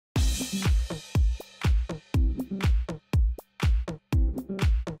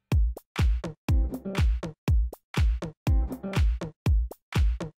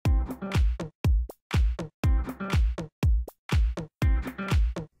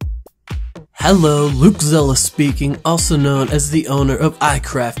Hello, Luukzilla speaking, also known as the owner of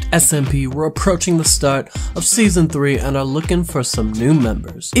iCraft SMP. We're approaching the start of Season 3 and are looking for some new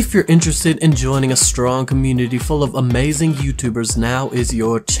members. If you're interested in joining a strong community full of amazing YouTubers, now is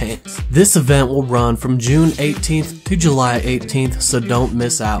your chance. This event will run from June 18th to July 18th, so don't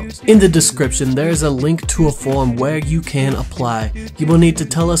miss out. In the description, there is a link to a form where you can apply. You will need to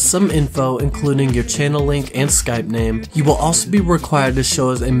tell us some info, including your channel link and Skype name. You will also be required to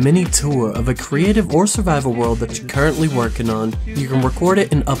show us a mini tour of a creative or survival world that you're currently working on. You can record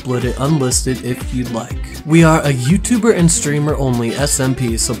it and upload it unlisted if you'd like. We are a YouTuber and streamer only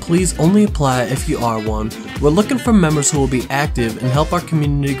SMP, so please only apply if you are one. We're looking for members who will be active and help our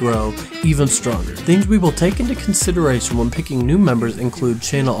community grow even stronger. Things we will take into consideration when picking new members include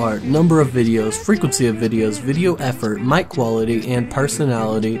channel art, number of videos, frequency of videos, video effort, mic quality, and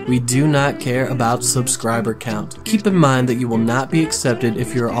personality. We do not care about subscriber count. Keep in mind that you will not be accepted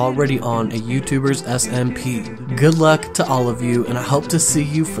if you're already on a YouTuber's SMP. Good luck to all of you, and I hope to see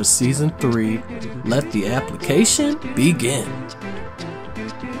you for Season 3. Let the application begin.